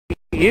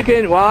you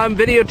can, while I'm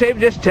videotaping,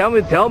 just tell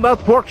them about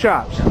the pork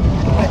chops.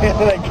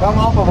 They come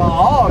off of a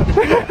hog.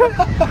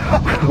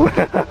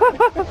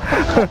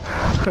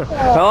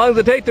 How long does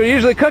it take to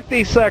usually cook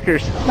these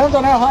suckers? Depends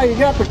on how high you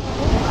got the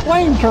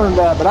flame turned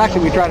up, but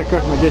actually we try to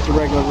cook them at just a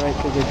regular rate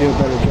because they do a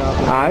better job.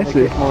 I They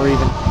see. cook more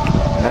even.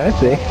 I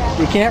see.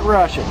 You can't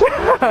rush it.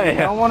 You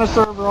don't want to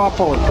serve raw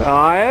pork.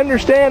 I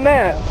understand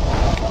that.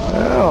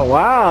 Oh,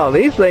 wow.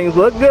 These things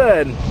look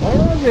good.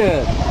 Very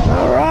good.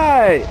 All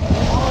right.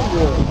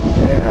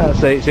 Yeah,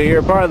 so you're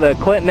a part of the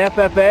Clinton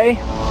FFA?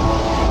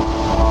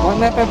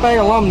 Clinton FFA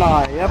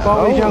alumni. Yep,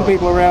 all these young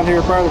people around here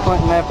are part of the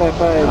Clinton FFA.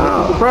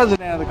 This is the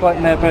president of the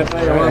Clinton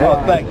FFA alumni.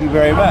 Oh, thank you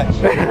very much.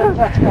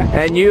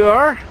 And you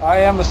are? I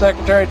am the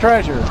secretary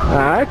treasurer.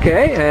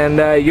 Okay, and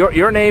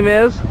your name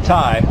is?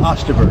 Ty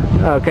Osterberg.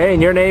 Okay,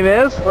 and your name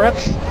is?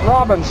 Fritz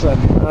Robinson.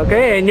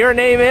 Okay, and your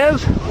name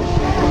is?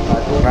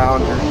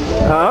 Founder.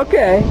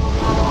 Okay.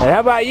 And how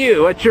about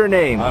you? What's your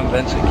name? I'm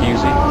Vincent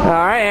Cusey.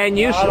 All right, and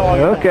you?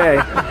 Okay.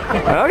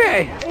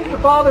 Okay. He's the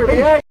father of the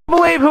egg.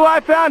 Believe who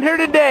I found here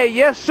today.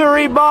 Yes,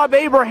 sirree, Bob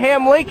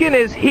Abraham Lincoln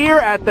is here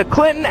at the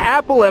Clinton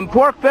Apple and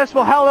Pork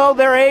Festival. Hello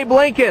there, Abe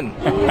Lincoln.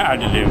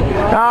 How'd you do?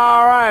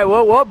 All right,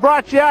 well, what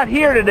brought you out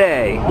here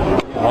today?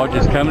 Well,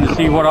 just coming to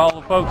see what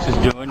all the folks is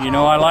doing. You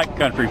know, I like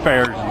country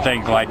fairs and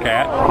things like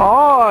that.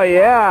 Oh,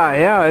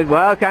 yeah.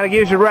 Well, it kind of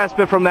gives you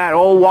respite from that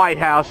old White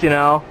House, you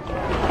know.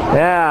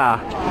 Yeah,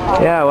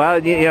 well,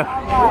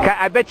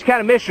 I bet you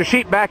kind of miss your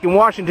sheep back in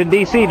Washington,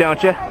 D.C.,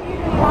 don't you?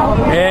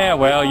 Yeah,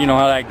 well, you know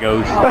how that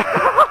goes.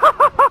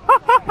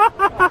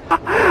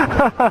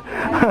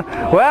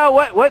 Well,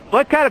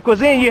 what kind of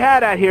cuisine you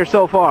had out here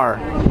so far?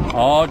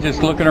 Oh,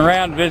 just looking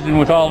around, visiting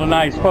with all the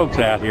nice folks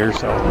out here,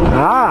 so.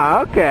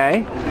 Ah,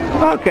 okay.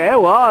 Okay,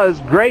 well, it's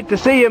great to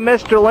see you,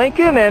 Mr.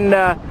 Lincoln, and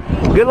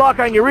good luck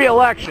on your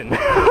re-election.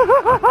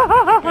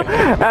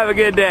 Have a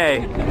good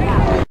day.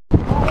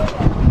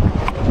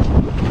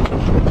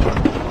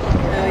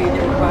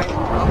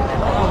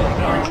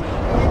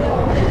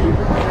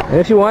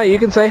 If you want, you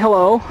can say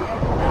hello.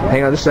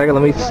 Hang on just a second,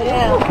 let me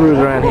cruise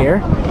around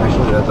here.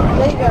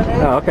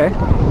 Oh, okay.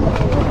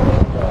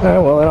 All right,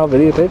 well, then I'll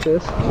videotape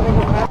this.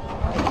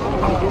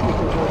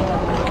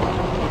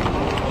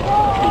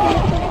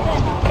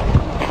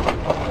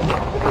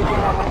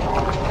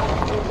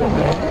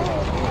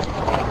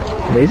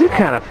 These are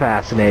kind of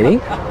fascinating.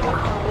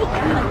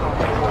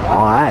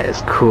 Oh, that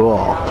is cool.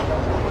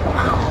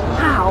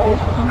 Wow.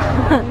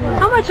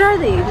 How much are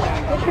these?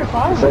 What's your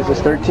This says it's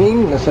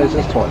 13 and this says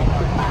it's 20.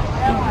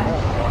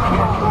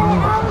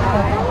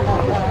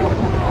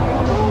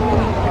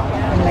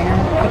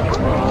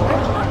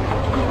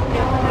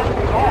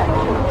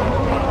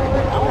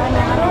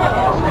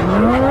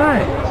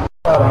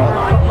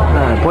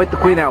 Alright, point the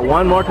queen out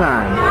one more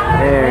time.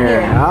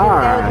 There.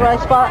 Alright. Right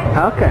spot.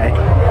 Okay.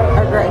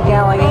 Or Great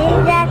Gallagher.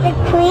 Is that the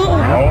queen?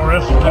 No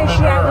risk in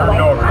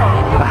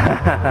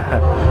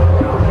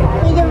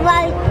He's a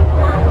right.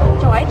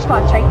 The white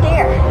spot's right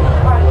there.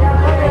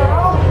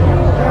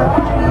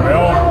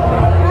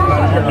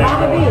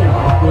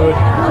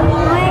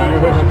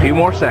 A few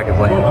more seconds,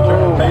 Lane.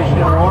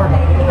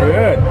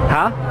 Good.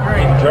 Huh?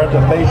 Turn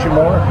to face you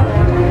more.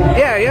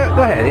 Yeah,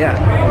 go ahead, yeah.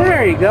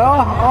 There you go.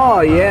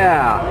 Oh,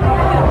 yeah.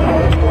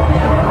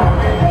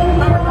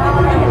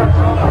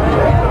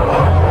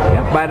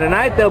 Yep, by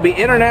tonight, they'll be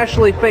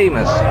internationally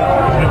famous.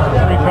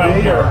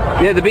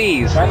 Yeah, the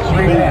bees.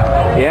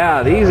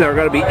 Yeah, these are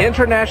going to be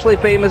internationally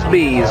famous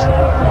bees.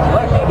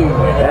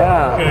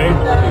 Yeah. Okay.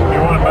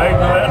 You want a bag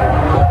for that?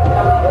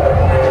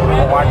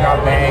 Why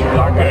not bang?